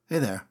Hey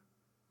there.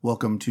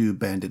 Welcome to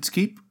Bandit's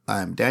Keep.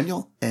 I'm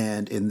Daniel,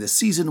 and in this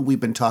season we've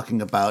been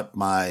talking about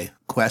my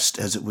quest,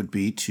 as it would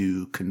be,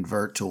 to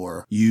convert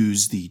or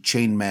use the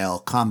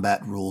chainmail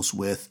combat rules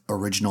with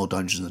original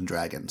Dungeons &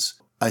 Dragons.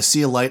 I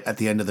see a light at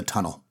the end of the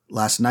tunnel.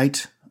 Last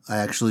night, I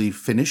actually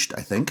finished,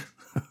 I think,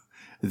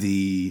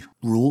 the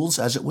rules,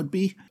 as it would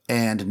be,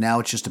 and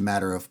now it's just a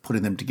matter of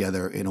putting them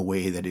together in a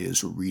way that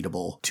is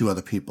readable to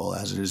other people,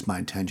 as it is my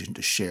intention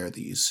to share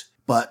these.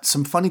 But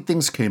some funny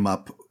things came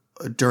up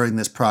during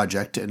this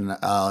project, and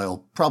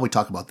I'll probably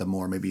talk about them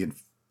more maybe in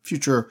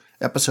future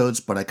episodes,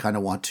 but I kind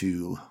of want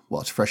to,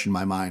 it's fresh in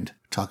my mind,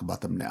 talk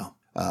about them now.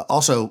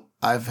 Also,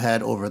 I've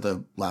had over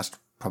the last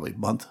probably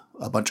month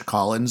a bunch of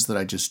call-ins that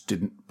I just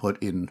didn't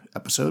put in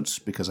episodes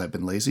because I've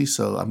been lazy,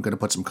 so I'm going to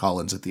put some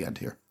call-ins at the end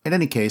here. In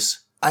any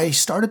case, I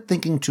started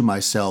thinking to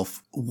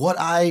myself what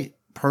I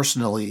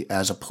personally,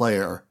 as a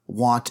player,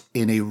 want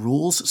in a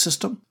rules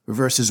system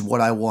versus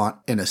what I want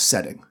in a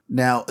setting.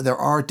 Now, there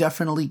are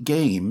definitely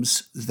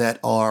games that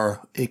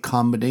are a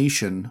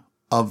combination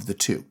of the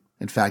two.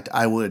 In fact,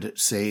 I would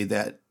say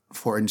that,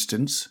 for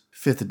instance,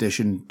 5th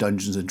edition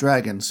Dungeons &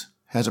 Dragons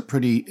has a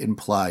pretty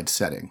implied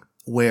setting,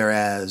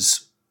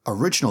 whereas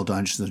original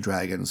Dungeons &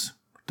 Dragons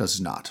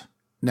does not.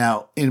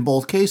 Now, in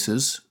both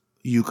cases,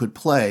 you could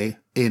play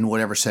in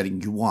whatever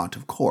setting you want,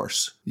 of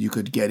course. You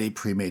could get a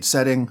pre-made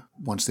setting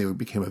once they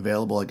became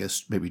available. I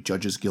guess maybe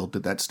Judges Guild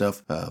did that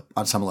stuff.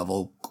 On some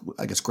level,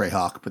 I guess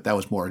Greyhawk, but that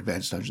was more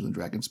advanced Dungeons &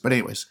 Dragons. But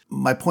anyways,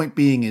 my point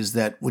being is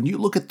that when you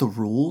look at the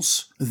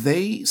rules,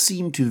 they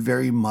seem to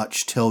very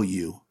much tell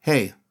you,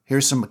 hey,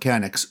 here's some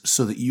mechanics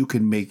so that you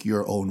can make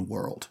your own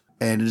world.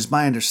 And it is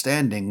my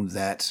understanding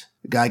that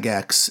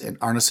Gygax and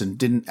Arneson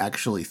didn't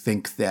actually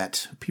think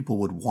that people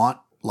would want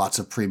lots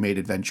of pre-made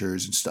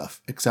adventures and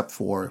stuff, except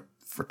for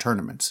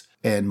tournaments.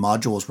 And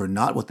modules were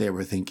not what they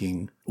were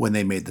thinking when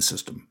they made the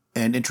system.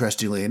 And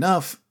interestingly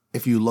enough,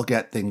 if you look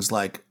at things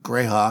like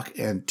Greyhawk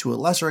and to a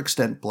lesser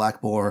extent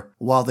Blackmoor,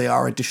 while they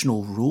are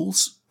additional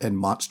rules and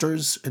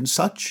monsters and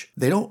such,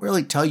 they don't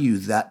really tell you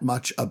that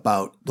much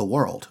about the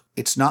world.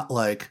 It's not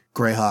like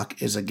Greyhawk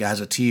is a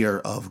gazetteer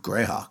of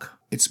Greyhawk.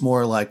 It's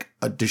more like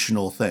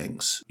additional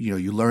things.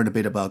 You learn a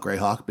bit about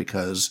Greyhawk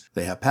because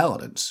they have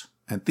paladins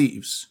and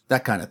thieves,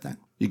 that kind of thing.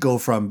 You go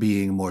from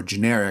being more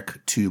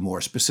generic to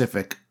more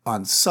specific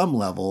on some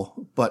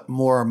level, but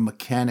more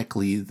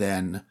mechanically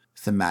than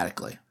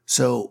thematically.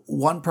 So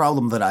one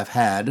problem that I've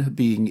had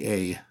being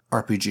a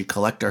RPG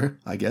collector,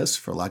 I guess,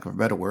 for lack of a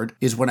better word,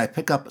 is when I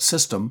pick up a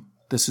system,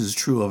 this is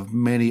true of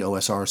many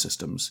OSR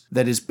systems,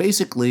 that is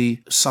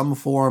basically some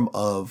form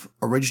of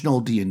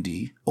original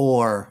D&D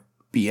or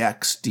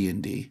BX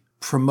D&D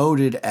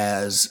promoted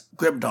as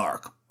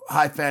grimdark,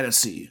 high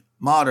fantasy,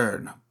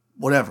 modern,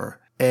 whatever.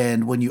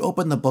 And when you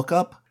open the book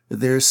up,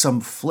 there's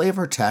some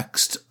flavor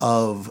text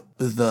of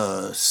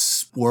the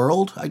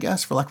world, I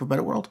guess, for lack of a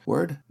better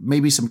word.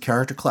 Maybe some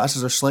character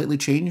classes are slightly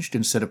changed.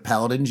 Instead of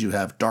paladins, you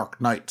have dark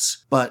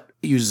knights. But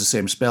it uses the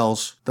same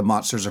spells. The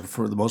monsters are,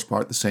 for the most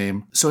part, the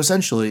same. So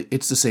essentially,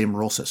 it's the same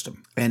rule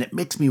system. And it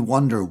makes me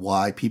wonder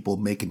why people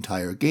make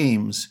entire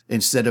games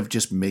instead of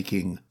just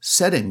making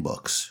setting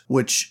books,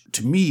 which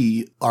to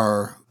me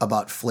are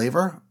about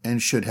flavor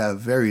and should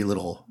have very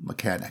little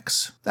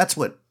mechanics. That's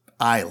what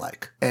I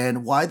like.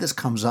 And why this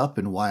comes up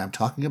and why I'm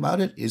talking about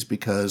it is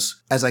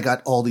because as I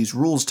got all these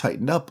rules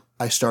tightened up,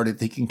 I started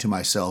thinking to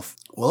myself,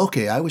 well,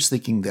 okay, I was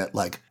thinking that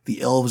like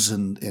the elves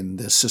in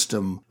this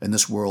system, in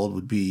this world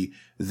would be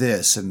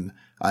this, and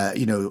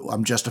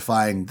I'm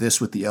justifying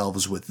this with the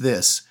elves with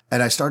this.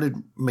 And I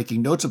started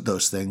making notes of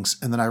those things,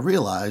 and then I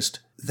realized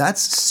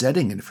that's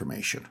setting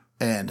information.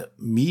 And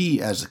me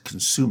as a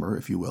consumer,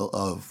 if you will,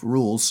 of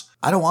rules,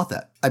 I don't want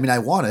that. I mean, I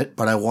want it,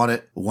 but I want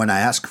it when I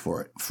ask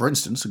for it. For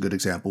instance, a good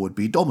example would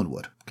be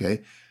Dolmenwood,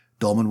 okay?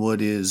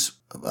 Dolmenwood is,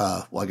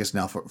 I guess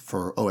now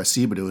for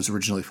OSC, but it was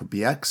originally for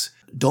BX.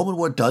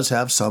 Dolmenwood does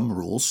have some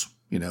rules.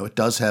 It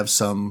does have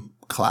some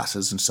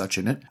classes and such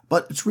in it,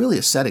 but it's really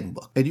a setting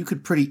book. And you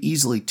could pretty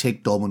easily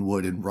take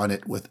Dolmenwood and run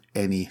it with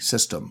any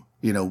system,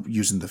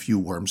 using the few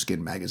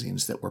Wormskin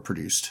magazines that were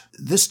produced.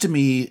 This to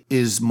me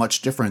is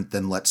much different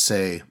than, let's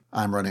say,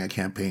 I'm running a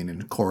campaign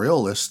in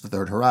Coriolis, the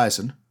Third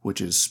Horizon, which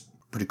is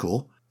pretty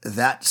cool.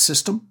 That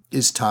system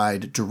is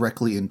tied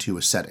directly into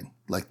a setting.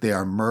 Like they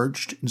are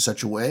merged in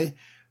such a way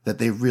that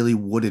they really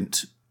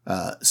wouldn't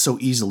so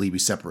easily be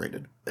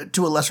separated.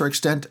 To a lesser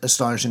extent,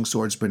 Astonishing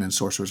Swordsman and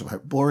Sorcerers of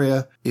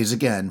Hyperborea is,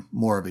 again,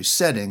 more of a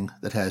setting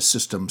that has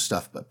system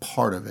stuff but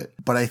part of it.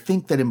 But I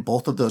think that in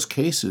both of those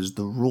cases,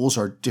 the rules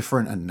are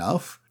different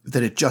enough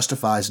that it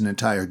justifies an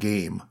entire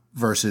game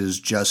versus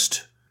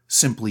just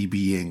simply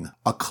being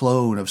a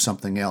clone of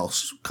something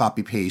else,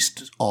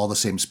 copy-paste all the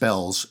same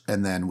spells,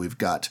 and then we've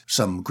got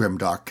some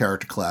grimdark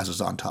character classes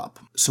on top.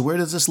 So where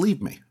does this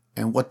leave me?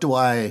 And what do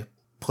I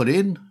put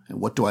in, and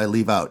what do I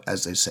leave out,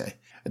 as they say?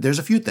 There's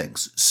a few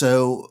things.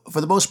 So for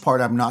the most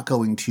part, I'm not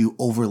going to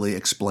overly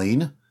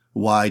explain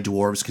why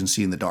dwarves can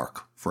see in the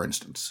dark, for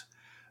instance,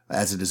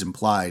 as it is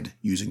implied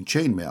using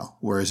chainmail,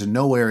 whereas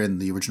nowhere in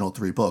the original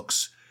 3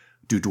 books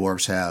do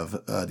dwarves have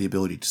the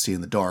ability to see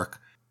in the dark.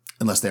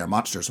 unless they are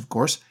monsters, of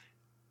course.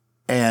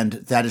 And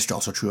that is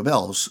also true of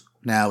elves.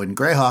 Now, in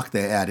Greyhawk,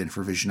 they add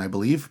Infravision, I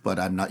believe, but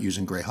I'm not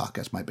using Greyhawk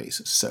as my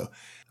basis. So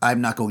I'm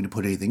not going to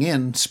put anything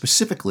in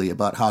specifically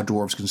about how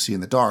dwarves can see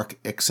in the dark,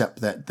 except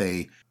that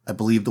I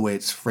believe the way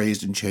it's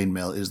phrased in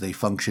Chainmail is they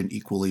function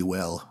equally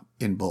well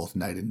in both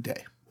night and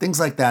day. Things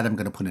like that I'm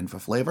going to put in for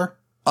flavor.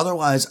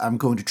 Otherwise, I'm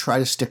going to try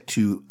to stick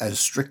to, as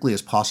strictly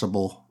as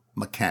possible,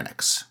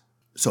 mechanics.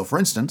 So, for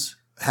instance,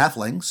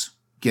 halflings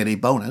get a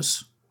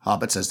bonus,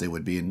 hobbits as they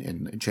would be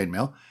in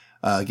Chainmail,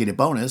 get a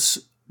bonus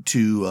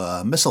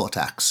to missile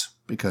attacks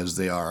because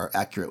they are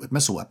accurate with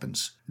missile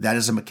weapons. That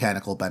is a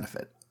mechanical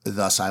benefit.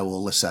 Thus, I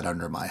will list that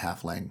under my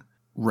halfling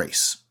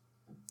race.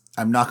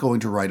 I'm not going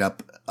to write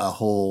up a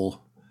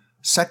whole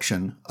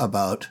section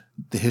about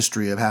the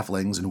history of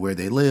halflings and where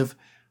they live.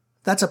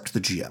 That's up to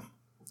the GM.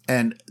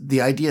 And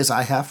the ideas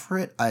I have for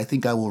it, I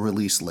think I will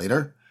release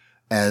later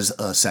as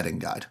a setting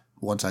guide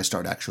once I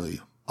start actually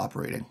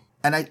operating.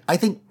 And I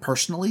think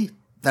personally,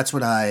 that's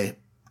what I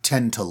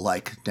tend to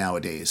like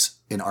nowadays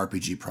in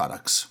RPG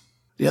products.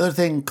 The other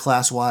thing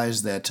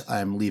class-wise that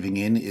I'm leaving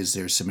in is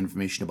there's some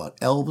information about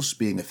elves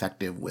being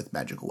effective with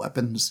magical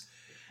weapons,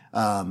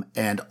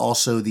 and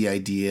also the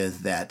idea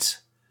that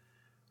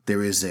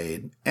there is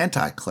an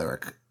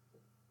anti-cleric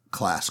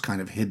class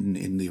kind of hidden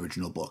in the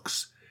original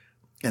books.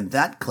 And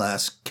that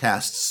class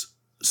casts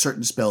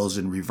certain spells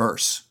in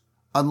reverse.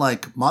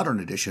 Unlike modern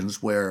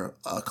editions where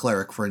a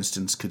cleric, for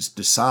instance, could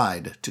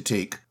decide to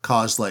take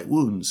cause light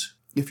wounds,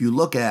 if you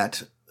look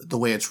at the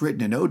way it's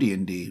written in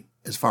OD&D,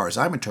 as far as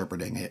I'm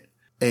interpreting it,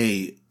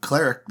 a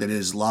cleric that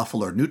is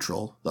lawful or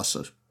neutral, thus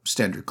a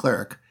standard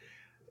cleric,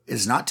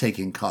 is not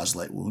taking cause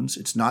light wounds.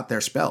 It's not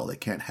their spell. They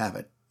can't have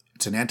it.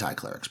 It's an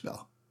anti-cleric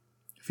spell.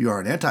 If you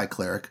are an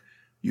anti-cleric,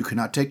 you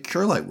cannot take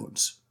cure light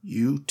wounds.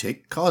 You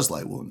take cause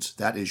light wounds.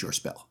 That is your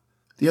spell.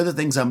 The other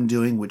things I'm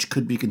doing, which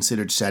could be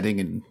considered setting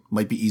and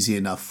might be easy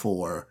enough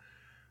for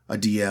a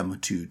DM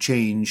to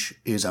change,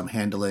 is I'm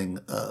handling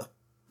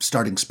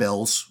starting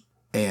spells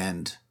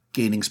and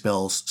gaining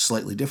spells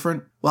slightly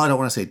different. Well, I don't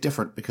want to say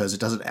different because it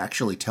doesn't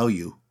actually tell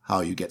you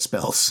how you get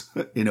spells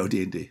in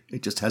OD&D.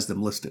 It just has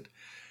them listed.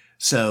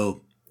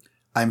 So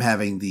I'm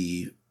having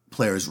the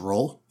players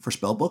roll for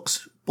spell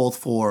books, both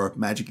for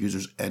magic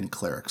users and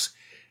clerics.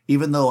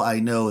 Even though I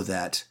know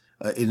that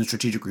in the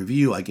strategic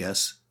review, I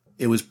guess,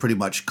 it was pretty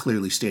much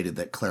clearly stated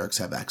that clerics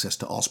have access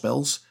to all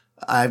spells.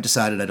 I've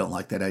decided I don't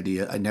like that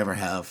idea. I never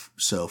have.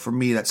 So for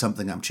me, that's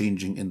something I'm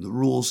changing in the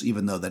rules,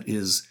 even though that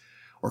is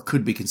or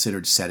could be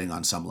considered setting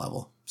on some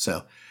level.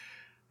 So,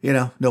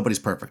 nobody's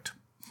perfect.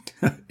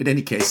 In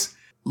any case,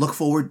 look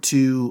forward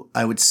to,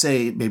 I would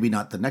say, maybe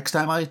not the next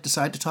time I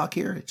decide to talk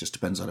here. It just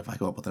depends on if I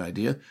come up with an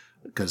idea,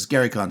 because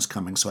GaryCon's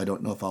coming, so I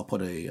don't know if I'll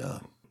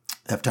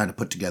have time to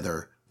put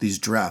together these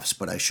drafts,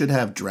 but I should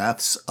have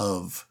drafts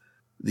of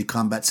the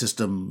combat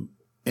system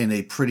in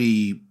a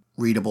pretty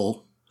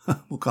readable,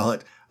 we'll call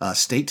it,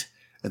 state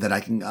that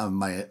I can,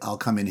 I'll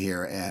come in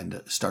here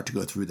and start to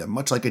go through them,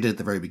 much like I did at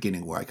the very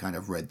beginning where I kind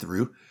of read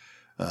through,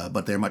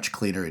 but they're much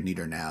cleaner and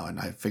neater now, and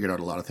I figured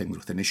out a lot of things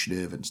with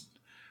initiative and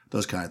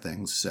those kind of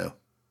things, so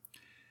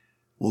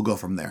we'll go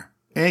from there.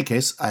 In any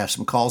case, I have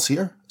some calls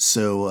here,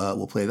 so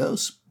we'll play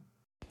those.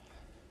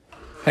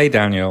 Hey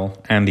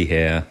Daniel, Andy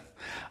here.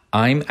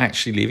 I'm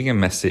actually leaving a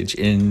message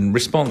in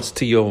response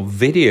to your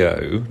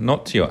video,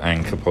 not to your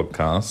Anchor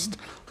podcast,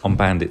 on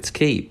Bandit's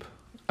Keep.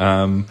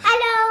 Hello!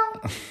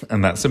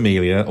 And that's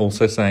Amelia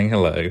also saying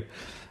hello.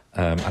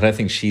 I don't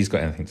think she's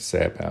got anything to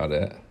say about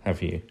it.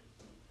 Have you?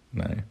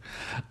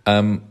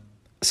 No.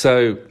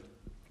 So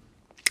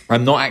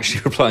I'm not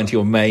actually replying to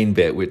your main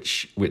bit,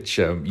 which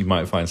you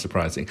might find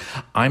surprising.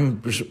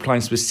 I'm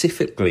replying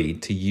specifically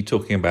to you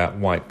talking about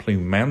White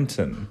Plume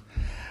Mountain,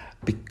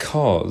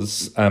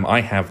 because I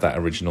have that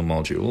original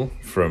module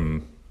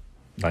from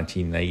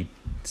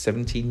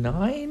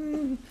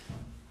 1979,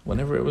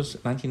 whenever it was,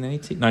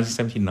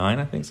 1979,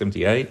 I think,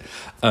 78.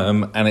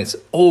 And it's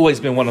always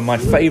been one of my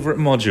favourite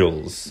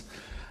modules.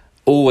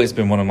 Always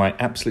been one of my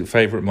absolute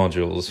favourite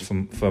modules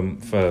for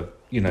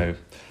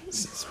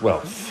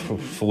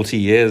 40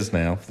 years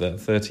now,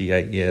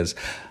 38 years,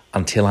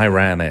 until I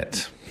ran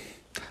it,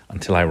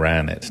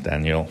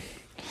 Daniel.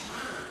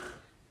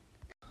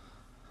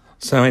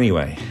 So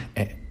anyway,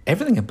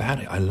 everything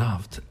about it I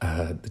loved.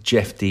 The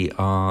Jeff D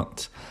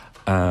art.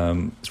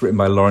 It's written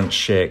by Lawrence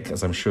Schick,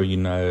 as I'm sure you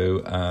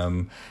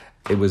know.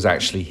 It was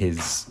actually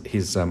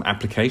his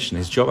application,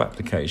 his job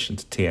application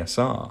to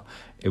TSR.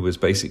 It was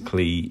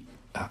basically,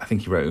 I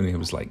think he wrote when he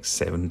was like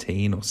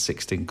 17 or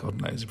 16,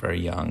 God knows, very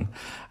young.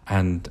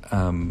 And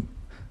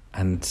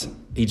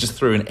he just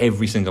threw in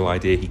every single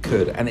idea he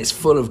could. And it's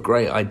full of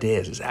great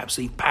ideas. It's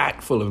absolutely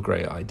packed full of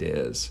great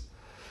ideas.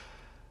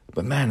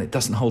 But man, it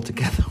doesn't hold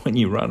together when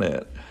you run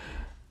it.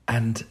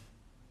 And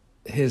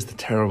here's the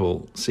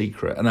terrible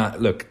secret.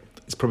 And look,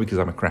 it's probably because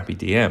I'm a crappy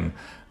DM, and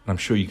I'm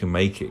sure you can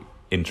make it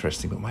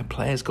interesting, but my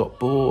players got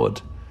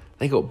bored.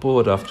 They got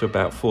bored after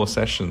about 4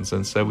 sessions,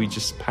 and so we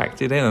just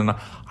packed it in. And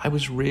I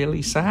was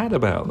really sad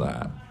about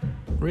that.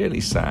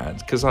 Really sad,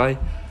 because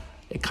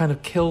it kind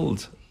of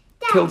killed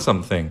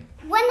something.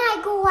 When I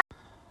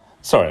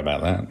Sorry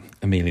about that.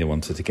 Amelia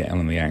wanted to get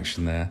on the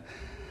action there.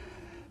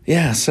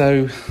 Yeah,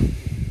 so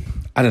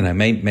I don't know.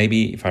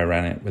 Maybe if I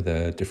ran it with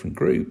a different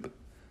group,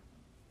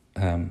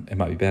 it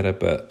might be better.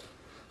 But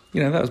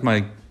that was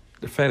my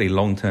fairly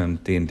long-term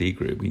D&D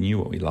group. We knew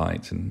what we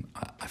liked, and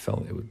I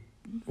felt it would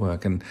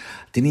work. And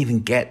didn't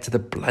even get to the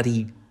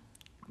bloody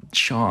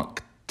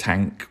shark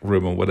tank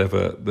room or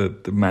whatever,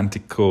 the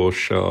manticore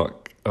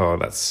shark. Oh,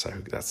 that's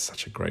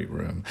such a great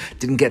room.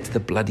 Didn't get to the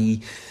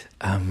bloody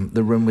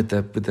the room with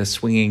the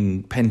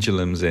swinging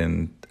pendulums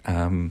in.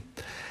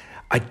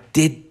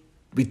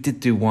 We did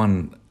do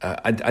one.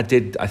 I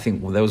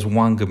think there was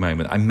one good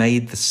moment. I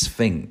made the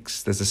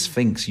Sphinx. There's a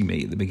Sphinx you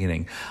meet at the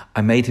beginning.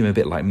 I made him a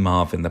bit like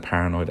Marvin, the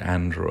paranoid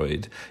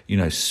android.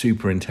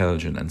 Super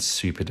intelligent and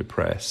super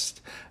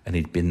depressed, and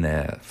he'd been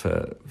there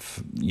for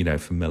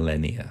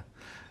millennia.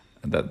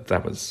 And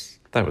that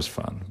was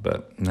fun,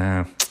 but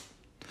nah,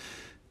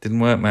 didn't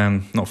work,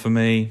 man. Not for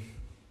me.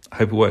 I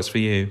hope it works for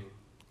you.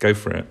 Go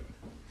for it.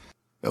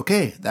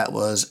 Okay, that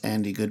was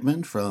Andy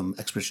Goodman from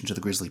Expedition to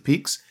the Grizzly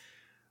Peaks.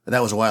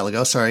 That was a while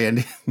ago. Sorry,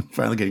 Andy.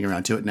 Finally getting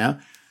around to it now.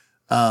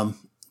 I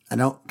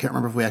can't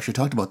remember if we actually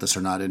talked about this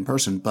or not in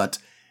person, but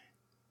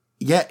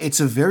yeah, it's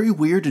a very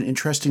weird and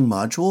interesting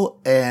module,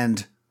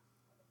 and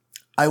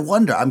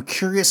I'm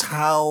curious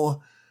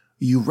how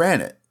you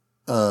ran it.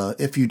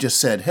 If you just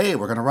said, hey,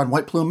 we're going to run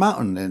White Plume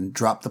Mountain and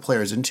drop the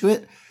players into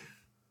it.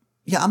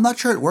 Yeah, I'm not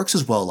sure it works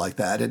as well like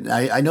that. And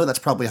I know that's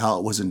probably how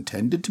it was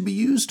intended to be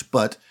used,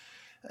 but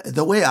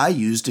the way I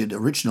used it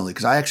originally,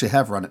 because I actually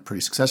have run it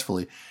pretty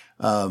successfully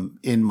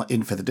in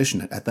 5th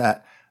edition at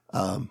that,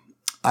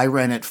 I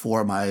ran it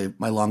for my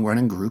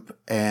long-running group,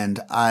 and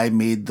I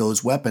made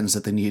those weapons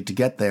that they needed to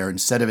get there.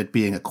 Instead of it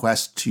being a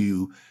quest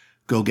to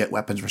go get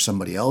weapons for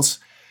somebody else,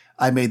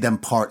 I made them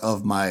part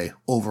of my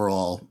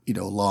overall,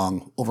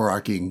 long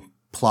overarching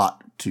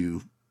plot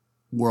to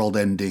world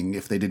ending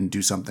if they didn't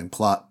do something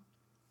plot.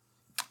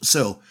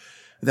 So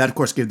that, of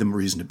course, gave them a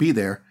reason to be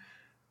there.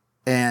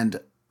 And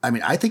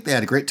I think they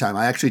had a great time.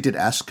 I actually did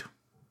ask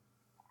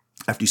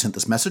after you sent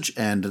this message,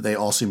 and they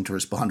all seemed to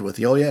respond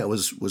with, oh yeah, it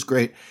was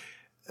great.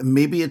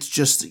 Maybe it's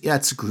just,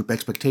 it's group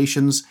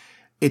expectations.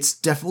 It's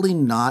definitely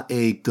not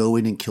a go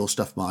in and kill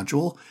stuff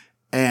module.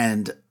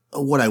 And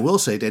what I will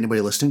say to anybody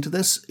listening to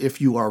this,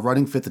 if you are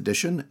running 5th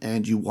edition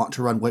and you want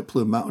to run White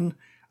Plume Mountain,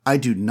 I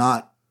do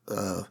not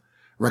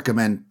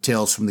recommend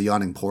Tales from the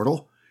Yawning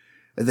Portal.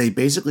 They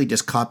basically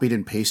just copied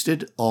and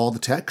pasted all the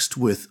text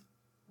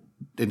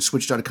and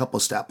switched out a couple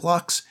of stat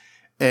blocks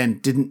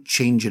and didn't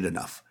change it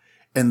enough.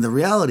 And the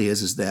reality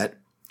is that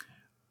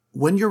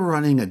when you're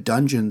running a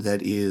dungeon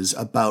that is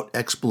about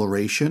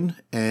exploration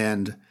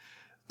and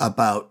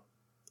about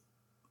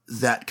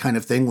that kind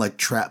of thing, like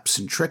traps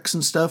and tricks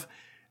and stuff,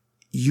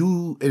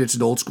 and it's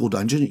an old school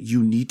dungeon,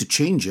 you need to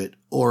change it,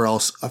 or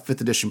else a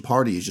 5th edition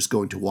party is just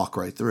going to walk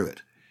right through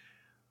it.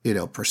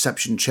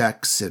 Perception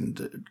checks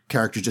and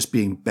characters just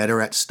being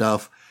better at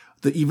stuff.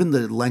 Even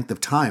the length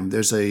of time.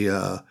 There's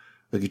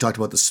like you talked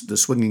about the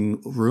swinging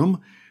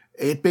room.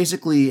 It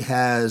basically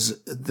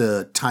has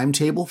the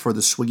timetable for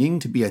the swinging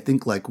to be, I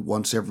think, like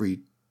once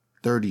every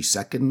 30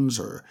 seconds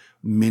or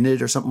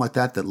minute or something like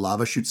that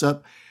lava shoots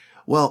up.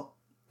 Well,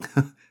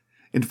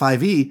 in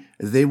 5e,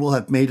 they will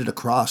have made it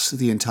across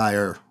the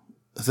entire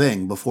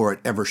thing before it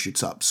ever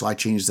shoots up. So I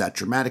changed that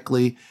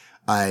dramatically.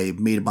 I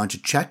made a bunch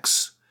of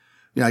checks.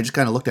 I just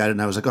kind of looked at it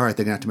and I was like, all right,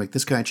 they're going to have to make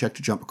this kind of check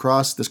to jump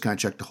across, this kind of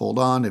check to hold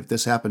on. If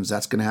this happens,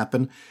 that's going to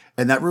happen.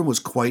 And that room was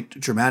quite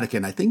dramatic.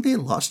 And I think they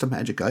lost a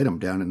magic item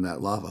down in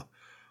that lava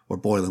or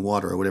boiling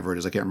water or whatever it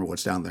is. I can't remember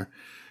what's down there.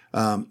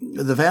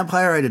 The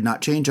vampire I did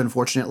not change,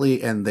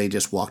 unfortunately, and they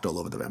just walked all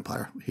over the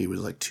vampire. He was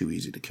like too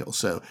easy to kill.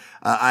 So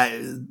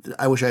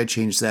I wish I had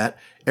changed that.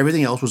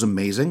 Everything else was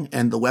amazing.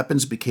 And the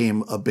weapons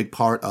became a big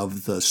part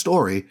of the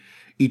story,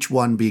 each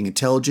one being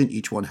intelligent,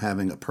 each one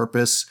having a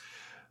purpose.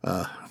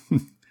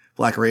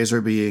 Black Razor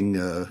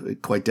being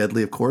quite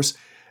deadly, of course.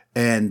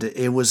 And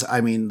it was,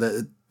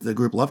 the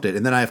group loved it.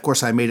 And then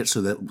I made it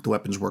so that the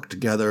weapons worked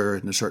together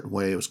in a certain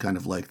way. It was kind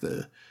of like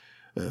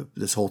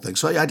this whole thing.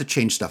 So I had to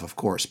change stuff, of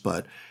course,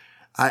 but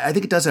I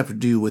think it does have to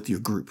do with your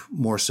group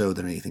more so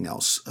than anything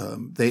else.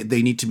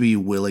 They need to be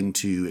willing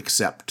to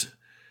accept,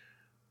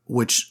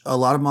 which a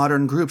lot of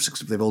modern groups,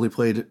 except they've only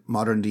played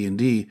modern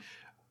D&D,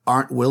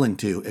 aren't willing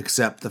to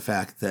accept the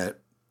fact that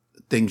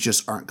things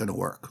just aren't going to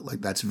work.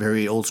 Like, that's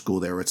very old school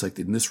there. It's like,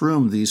 in this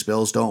room, these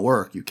spells don't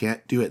work. You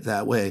can't do it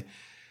that way.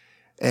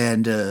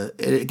 And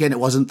again, it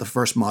wasn't the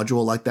first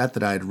module like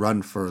that I had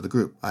run for the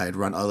group. I had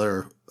run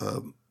other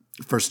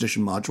first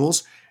edition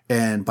modules.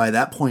 And by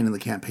that point in the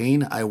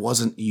campaign, I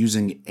wasn't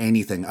using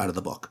anything out of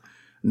the book.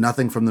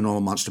 Nothing from the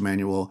normal monster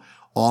manual.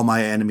 All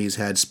my enemies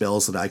had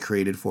spells that I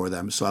created for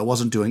them. So I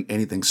wasn't doing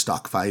anything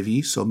stock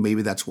 5e. So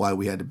maybe that's why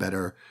we had a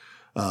better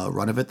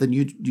run of it than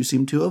you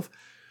seem to have.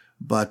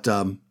 But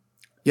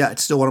yeah,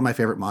 it's still one of my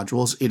favorite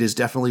modules. It is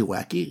definitely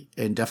wacky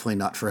and definitely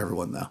not for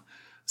everyone, though.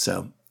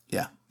 So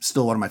yeah,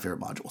 still one of my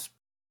favorite modules.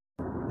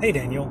 Hey,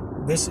 Daniel.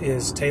 This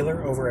is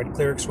Taylor over at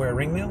Cleric Swear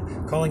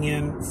Ringmail, calling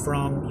in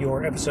from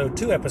your episode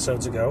 2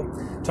 episodes ago,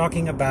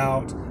 talking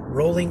about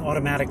rolling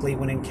automatically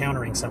when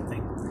encountering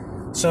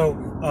something. So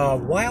a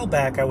while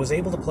back, I was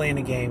able to play in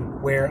a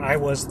game where I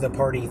was the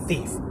party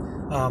thief.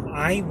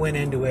 I went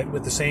into it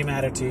with the same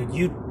attitude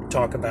you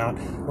talk about,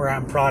 where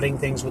I'm prodding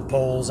things with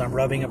poles, I'm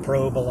rubbing a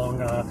probe along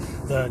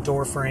the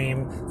door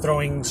frame,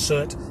 throwing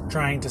soot,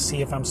 trying to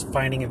see if I'm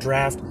finding a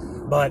draft.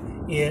 But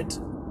it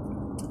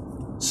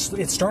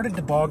started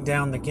to bog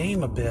down the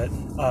game a bit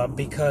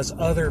because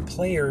other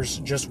players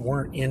just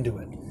weren't into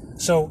it.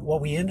 So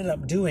what we ended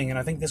up doing, and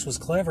I think this was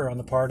clever on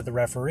the part of the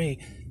referee,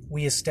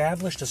 we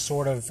established a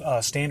sort of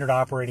standard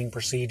operating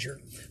procedure.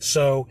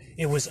 So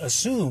it was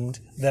assumed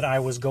that I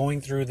was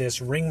going through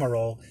this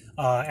rigmarole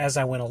as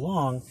I went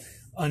along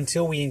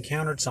until we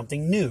encountered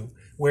something new,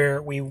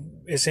 where we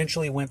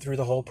essentially went through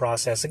the whole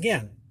process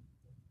again.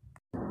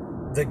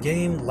 The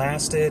game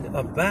lasted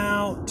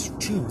about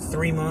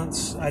 2-3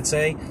 months, I'd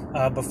say,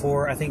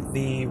 before I think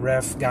the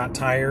ref got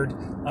tired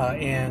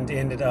and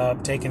ended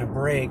up taking a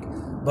break.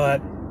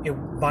 But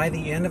by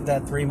the end of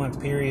that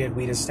 3-month period,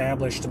 we'd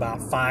established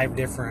about 5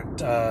 different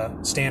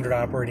standard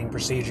operating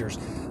procedures.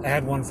 I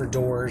had one for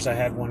doors, I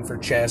had one for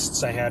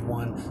chests, I had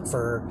one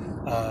for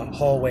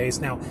hallways.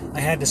 Now,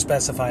 I had to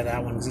specify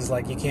that one because it's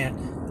like you can't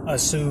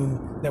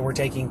assume that we're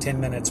taking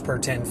 10 minutes per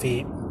 10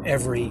 feet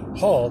every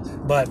hall,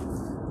 but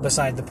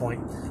beside the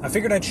point. I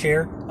figured I'd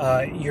share.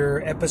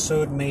 Your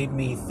episode made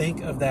me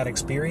think of that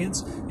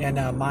experience, and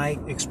my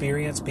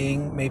experience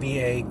being maybe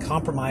a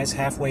compromise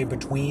halfway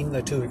between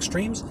the two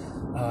extremes.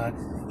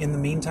 In the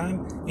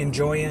meantime,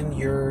 enjoying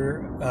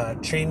your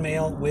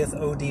chainmail with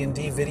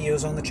OD&D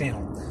videos on the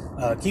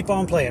channel. Keep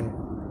on playing.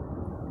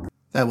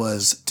 That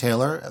was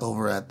Taylor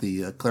over at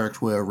the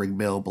Cleric's Ring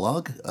Mail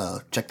blog.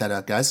 Check that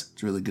out, guys.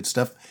 It's really good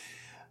stuff.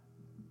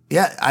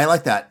 Yeah, I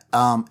like that.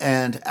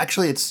 And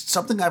actually, it's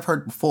something I've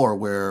heard before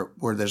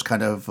where there's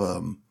kind of,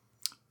 I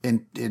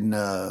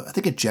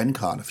think at Gen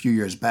Con a few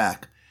years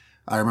back,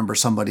 I remember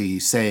somebody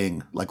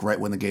saying, like right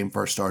when the game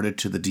first started,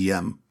 to the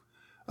DM,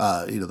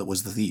 that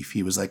was the thief.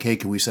 He was like, hey,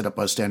 can we set up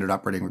a standard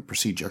operating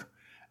procedure?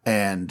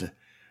 And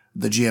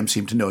the GM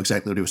seemed to know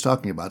exactly what he was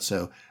talking about.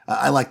 So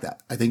I like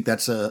that. I think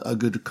that's a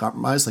good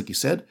compromise, like you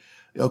said.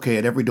 Okay,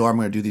 at every door I'm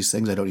going to do these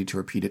things. I don't need to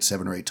repeat it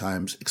 7 or 8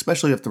 times,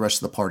 especially if the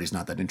rest of the party's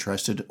not that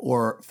interested,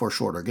 or for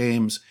shorter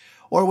games,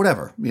 or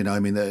whatever.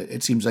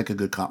 It seems like a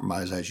good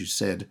compromise, as you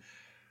said.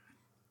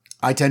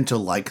 I tend to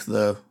like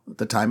the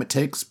time it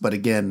takes, but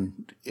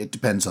again, it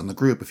depends on the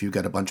group. If you've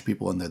got a bunch of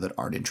people in there that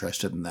aren't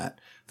interested in that,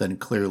 then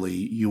clearly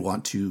you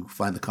want to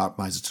find the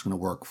compromise that's going to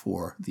work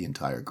for the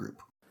entire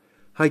group.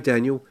 Hi,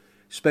 Daniel.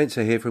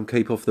 Spencer here from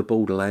Keep Off the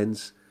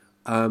Borderlands.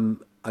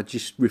 I'm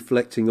just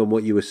reflecting on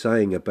what you were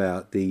saying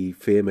about the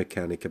fear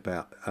mechanic,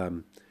 about,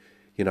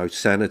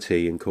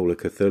 sanity in Call of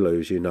Cthulhu.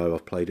 As you know,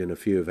 I've played in a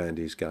few of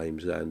Andy's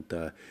games, and,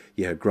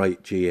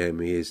 great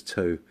GM he is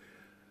too.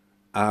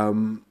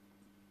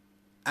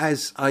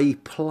 As a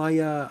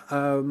player,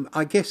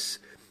 I guess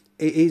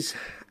it is,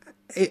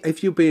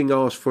 if you're being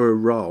asked for a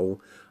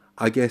role,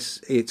 I guess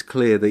it's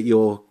clear that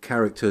your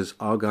characters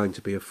are going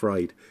to be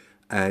afraid,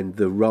 and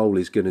the role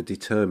is going to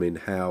determine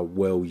how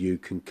well you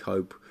can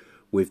cope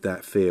with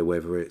that fear,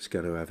 whether it's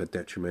going to have a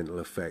detrimental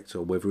effect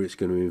or whether it's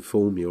going to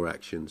inform your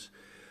actions.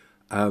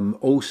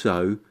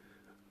 Also,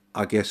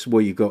 I guess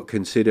what you've got to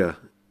consider,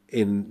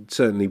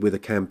 certainly with a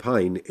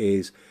campaign,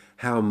 is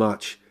how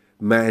much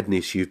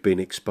madness you've been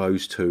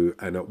exposed to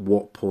and at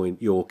what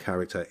point your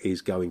character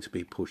is going to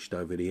be pushed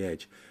over the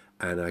edge.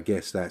 And I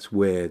guess that's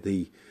where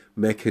the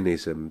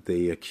mechanism,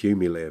 the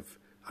cumulative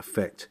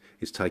effect,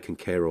 is taken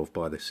care of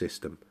by the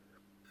system.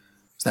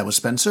 So that was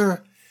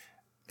Spencer.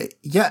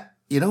 Yeah.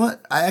 You know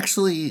what?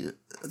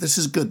 This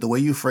is good. The way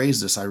you phrase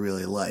this, I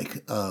really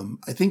like.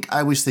 I think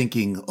I was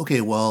thinking,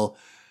 okay, well,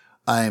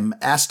 I'm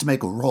asked to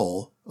make a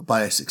roll,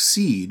 but I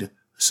succeed.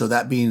 So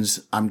that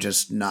means I'm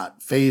just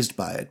not fazed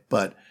by it.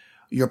 But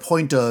your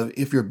point of,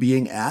 if you're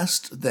being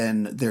asked,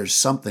 then there's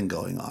something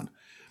going on.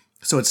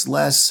 So it's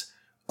less,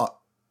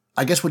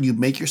 I guess when you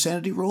make your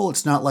sanity roll,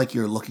 it's not like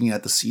you're looking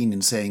at the scene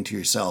and saying to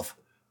yourself,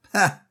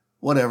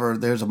 whatever,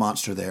 there's a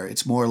monster there.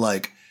 It's more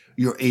like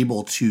you're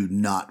able to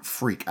not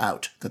freak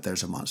out that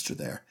there's a monster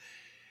there.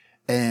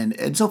 And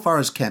insofar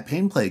as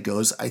campaign play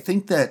goes, I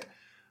think that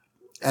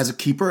as a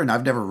keeper, and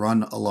I've never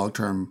run a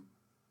long-term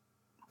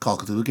Call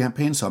of Cthulhu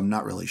campaign, so I'm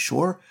not really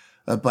sure,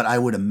 but I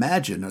would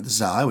imagine, or this is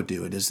how I would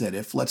do it, is that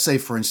if, let's say,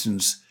 for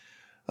instance,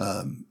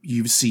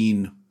 you've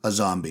seen a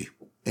zombie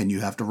and you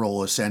have to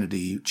roll a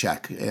sanity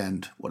check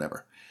and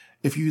whatever.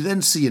 If you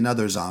then see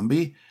another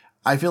zombie,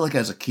 I feel like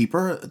as a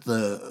keeper,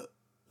 the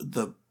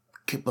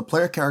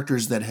player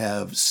characters that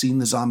have seen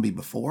the zombie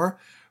before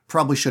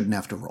probably shouldn't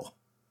have to roll.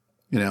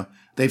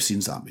 They've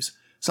seen zombies.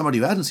 Somebody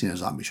who hasn't seen a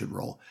zombie should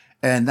roll.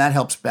 And that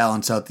helps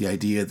balance out the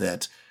idea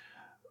that,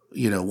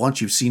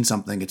 once you've seen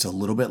something, it's a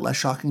little bit less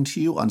shocking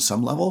to you on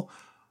some level.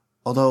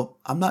 Although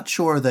I'm not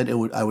sure that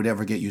I would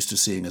ever get used to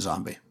seeing a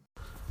zombie.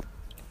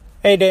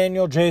 Hey,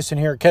 Daniel, Jason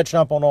here, catching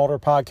up on older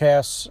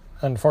podcasts.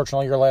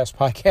 Unfortunately, your last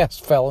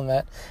podcast fell in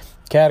that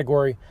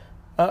category.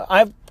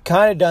 I've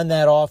kind of done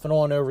that off and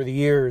on over the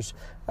years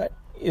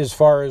as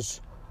far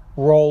as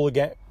roll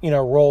again,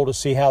 roll to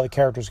see how the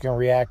character's going to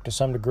react to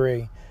some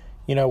degree.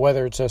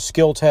 Whether it's a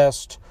skill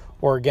test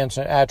or against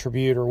an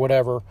attribute or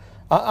whatever.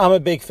 I'm a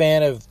big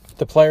fan of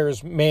the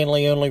players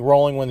mainly only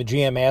rolling when the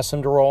GM asks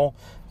them to roll.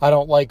 I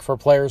don't like for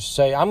players to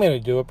say, I'm going to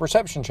do a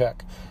perception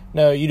check.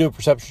 No, you do a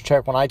perception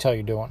check when I tell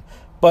you to do one.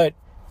 But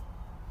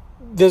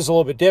this is a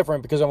little bit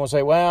different because I'm going to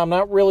say, well, I'm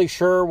not really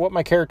sure what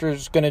my character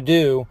is going to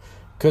do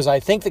because I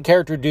think the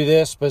character would do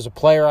this, but as a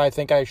player, I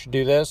think I should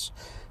do this.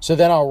 So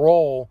then I'll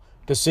roll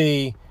to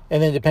see,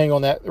 and then depending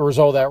on the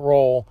result of that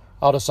roll,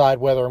 I'll decide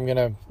whether I'm going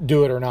to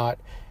do it or not.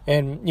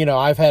 And,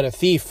 I've had a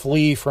thief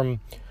flee from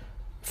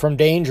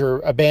danger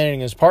abandoning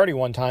his party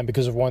one time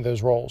because of one of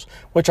those rolls,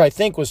 which I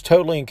think was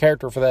totally in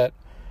character for that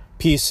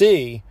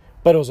PC,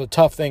 but it was a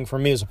tough thing for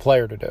me as a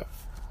player to do.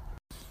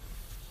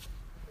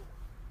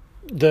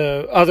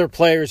 The other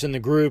players in the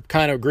group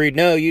kind of agreed,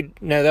 no,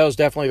 that was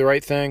definitely the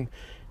right thing.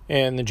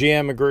 And the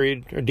GM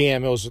agreed, or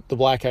DM, it was the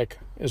Black Heck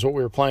is what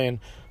we were playing,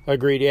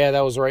 agreed, yeah,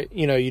 that was right.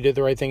 You did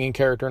the right thing in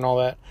character and all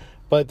that.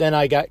 But then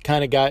I got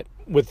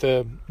with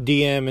the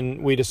DM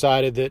and we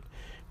decided that,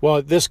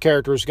 well, this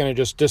character is going to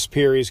just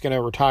disappear. He's going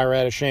to retire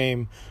out of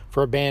shame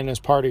for abandoning his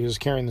party who's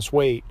carrying this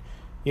weight.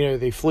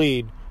 They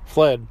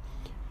fled.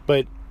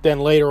 But then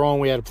later on,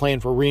 we had a plan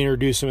for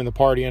reintroduce him in the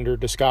party under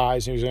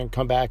disguise, and he was going to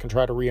come back and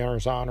try to re-earn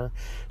his honor.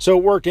 So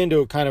it worked into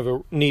a kind of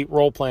a neat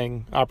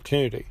role-playing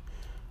opportunity.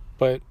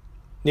 But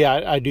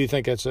yeah, I do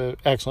think it's an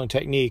excellent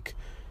technique.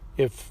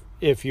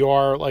 If you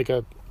are like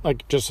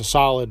just a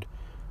solid,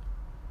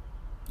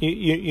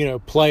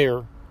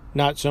 player,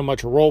 not so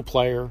much a role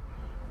player,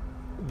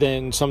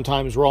 then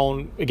sometimes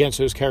rolling against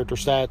those character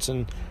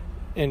stats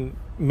and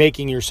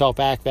making yourself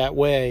act that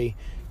way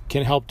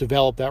can help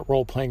develop that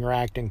role-playing or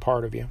acting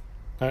part of you.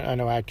 I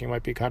know acting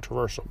might be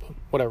controversial, but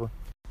whatever.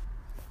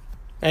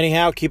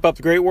 Anyhow, keep up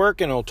the great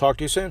work, and I'll talk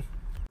to you soon.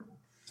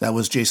 That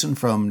was Jason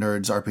from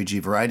Nerds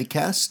RPG Variety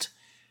Cast.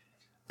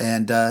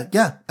 And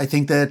I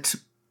think that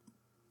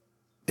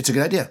it's a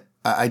good idea.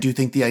 I do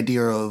think the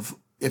idea of,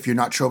 if you're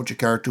not sure what your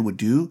character would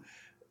do,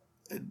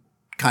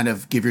 kind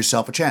of give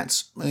yourself a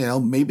chance.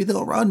 Maybe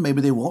they'll run,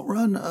 maybe they won't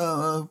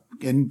run,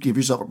 and give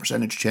yourself a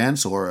percentage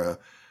chance or a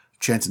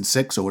chance in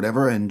 6 or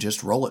whatever, and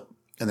just roll it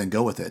and then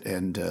go with it.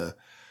 And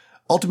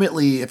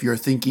ultimately, if you're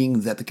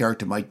thinking that the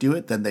character might do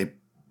it, then they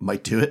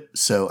might do it.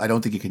 So I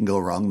don't think you can go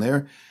wrong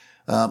there.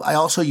 I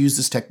also use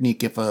this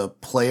technique if a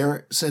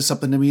player says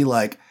something to me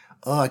like,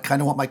 oh, I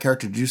kind of want my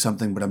character to do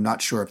something, but I'm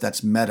not sure if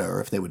that's meta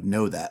or if they would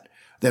know that.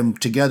 Then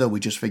together we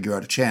just figure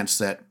out a chance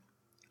that,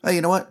 hey,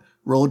 you know what?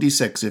 Roll a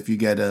d6. If you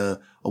get a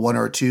 1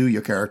 or a 2,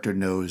 your character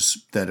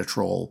knows that a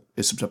troll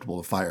is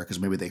susceptible to fire because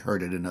maybe they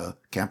heard it in a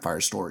campfire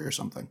story or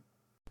something.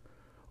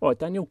 All right,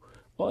 Daniel,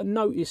 I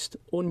noticed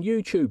on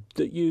YouTube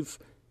that you've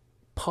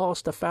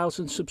passed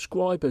 1,000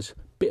 subscribers.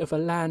 Bit of a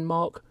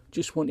landmark.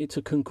 Just wanted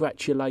to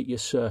congratulate you,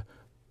 sir.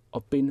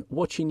 I've been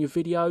watching your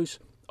videos.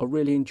 I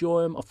really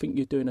enjoy them. I think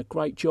you're doing a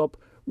great job.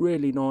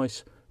 Really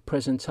nice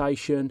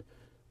presentation,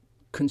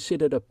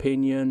 considered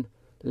opinion,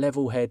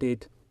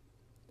 level-headed.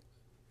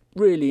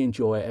 Really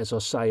enjoy it, as I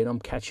say, and I'm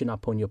catching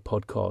up on your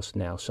podcast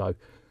now. So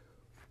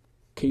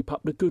keep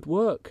up the good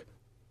work.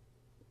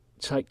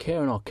 Take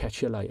care, and I'll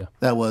catch you later.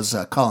 That was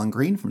Colin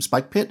Green from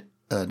Spike Pit.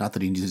 Not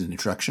that he needs an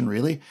introduction,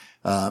 really.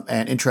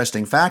 An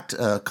interesting fact,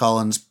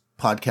 Colin's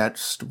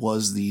podcast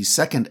was the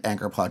second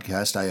Anchor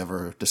podcast I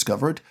ever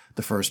discovered,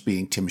 the first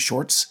being Tim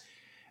Short's.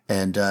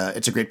 And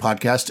it's a great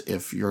podcast.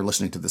 If you're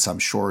listening to this, I'm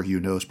sure you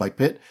know Spike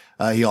Pit.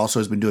 He also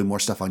has been doing more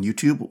stuff on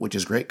YouTube, which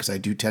is great because I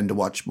do tend to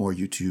watch more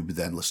YouTube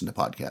than listen to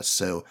podcasts.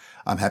 So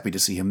I'm happy to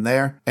see him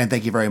there. And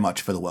thank you very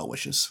much for the well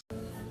wishes.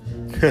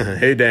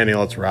 Hey,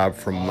 Daniel, it's Rob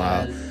from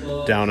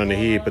Down in a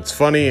Heap. It's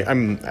funny,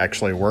 I'm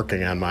actually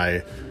working on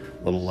my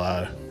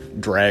little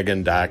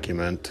dragon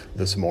document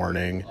this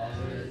morning,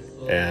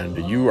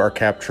 and you are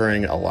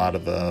capturing a lot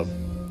of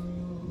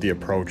the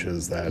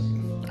approaches that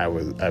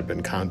I've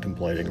been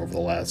contemplating over the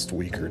last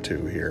week or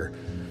two here.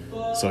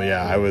 So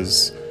yeah, I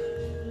was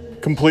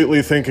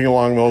completely thinking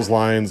along those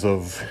lines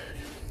of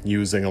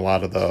using a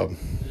lot of the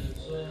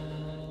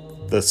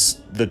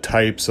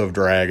types of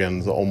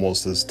dragons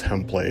almost as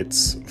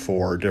templates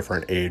for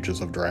different ages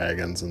of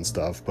dragons and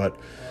stuff. But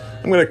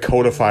I'm going to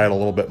codify it a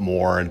little bit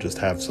more and just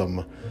have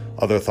some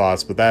other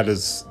thoughts. But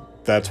that's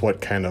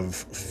what kind of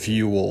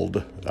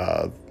fueled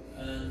the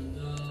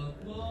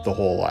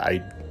whole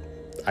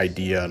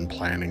idea and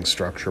planning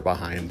structure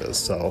behind this.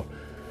 So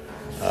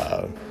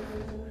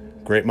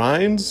great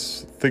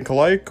minds think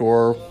alike,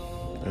 or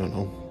I don't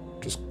know,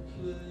 just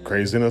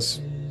craziness,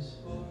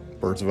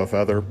 birds of a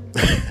feather.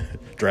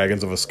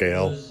 Dragons of a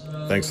scale.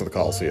 Thanks for the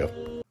call. See ya.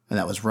 And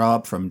that was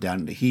Rob from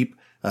Down in a Heap.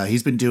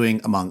 He's been doing,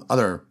 among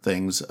other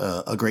things,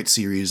 a great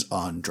series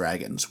on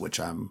dragons, which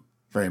I'm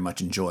very much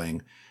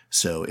enjoying.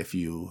 So if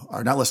you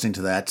are not listening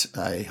to that,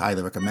 I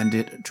highly recommend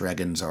it.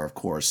 Dragons are, of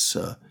course,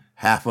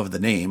 half of the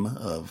name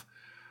of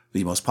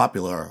the most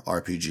popular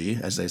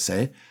RPG, as they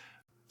say.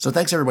 So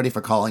thanks, everybody,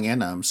 for calling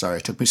in. I'm sorry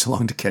it took me so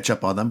long to catch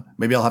up on them.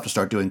 Maybe I'll have to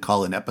start doing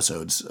call-in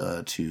episodes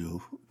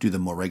to do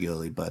them more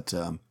regularly. But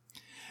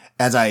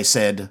as I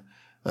said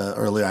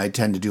earlier, I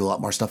tend to do a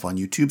lot more stuff on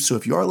YouTube. So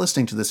if you are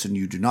listening to this and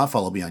you do not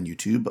follow me on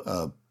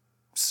YouTube,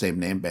 same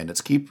name,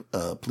 Bandits Keep,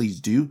 please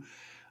do.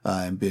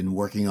 I've been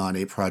working on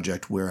a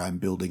project where I'm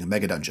building a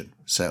mega dungeon.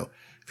 So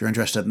if you're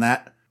interested in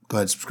that, go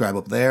ahead and subscribe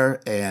up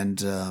there.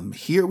 And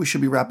here we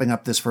should be wrapping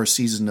up this first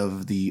season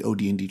of the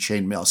OD&D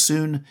Chainmail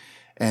soon.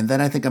 And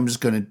then I think I'm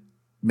just going to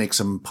make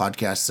some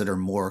podcasts that are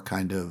more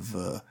kind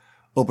of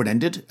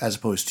open-ended as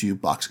opposed to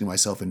boxing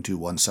myself into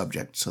one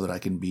subject so that I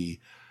can be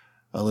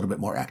a little bit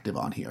more active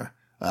on here.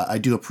 I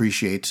do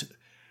appreciate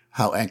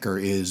how Anchor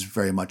is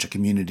very much a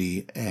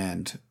community,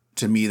 and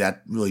to me,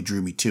 that really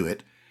drew me to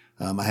it.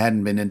 I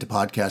hadn't been into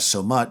podcasts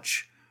so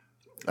much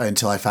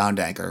until I found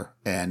Anchor,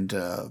 and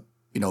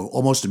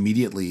almost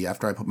immediately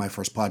after I put my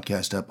first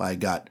podcast up, I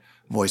got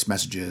voice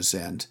messages,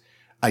 and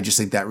I just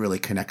think that really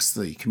connects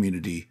the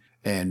community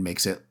and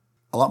makes it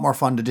a lot more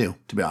fun to do,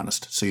 to be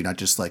honest. So you're not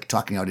just like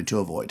talking out into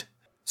a void.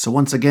 So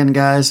once again,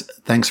 guys,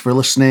 thanks for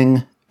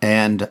listening,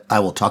 and I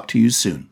will talk to you soon.